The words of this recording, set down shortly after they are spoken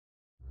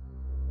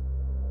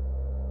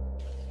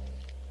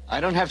I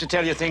don't have to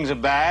tell you things are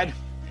bad.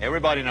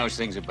 Everybody knows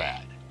things are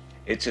bad.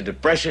 It's a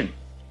depression.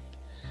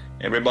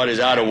 Everybody's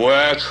out of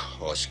work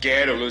or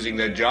scared of losing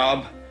their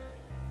job.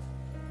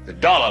 The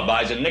dollar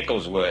buys a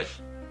nickel's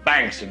worth.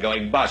 Banks are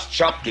going bust.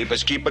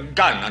 Shopkeepers keep a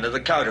gun under the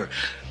counter.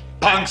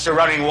 Punks are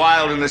running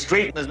wild in the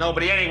street, and there's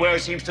nobody anywhere who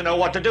seems to know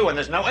what to do, and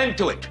there's no end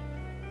to it.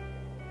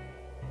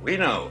 We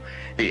know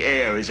the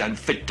air is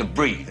unfit to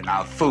breathe, and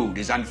our food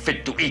is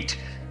unfit to eat.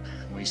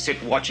 We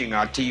sit watching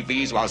our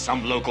TVs while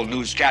some local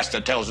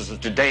newscaster tells us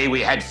that today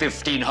we had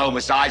 15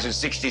 homicides and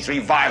 63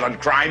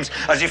 violent crimes,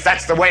 as if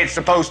that's the way it's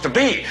supposed to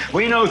be.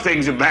 We know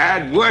things are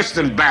bad, worse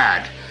than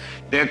bad.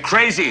 They're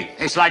crazy.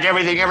 It's like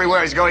everything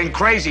everywhere is going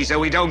crazy, so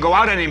we don't go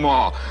out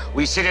anymore.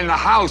 We sit in the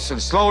house,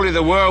 and slowly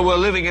the world we're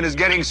living in is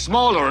getting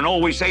smaller, and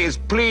all we say is,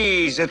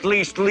 please, at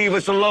least leave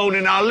us alone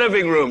in our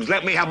living rooms.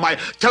 Let me have my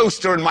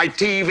toaster and my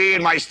TV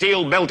and my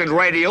steel-belted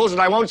radios,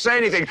 and I won't say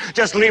anything.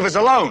 Just leave us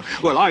alone.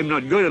 Well, I'm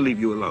not going to leave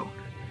you alone.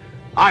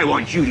 I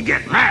want you to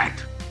get mad.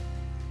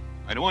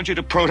 I don't want you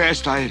to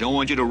protest. I don't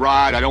want you to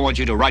riot. I don't want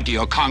you to write to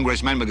your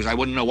congressman because I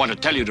wouldn't know what to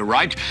tell you to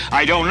write.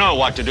 I don't know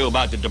what to do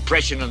about the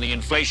depression and the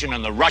inflation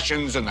and the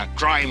Russians and the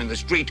crime in the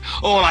street.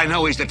 All I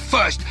know is that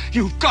first,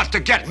 you've got to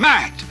get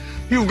mad.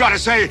 You've got to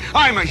say,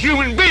 I'm a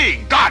human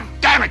being. God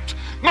damn it.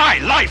 My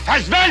life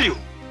has value.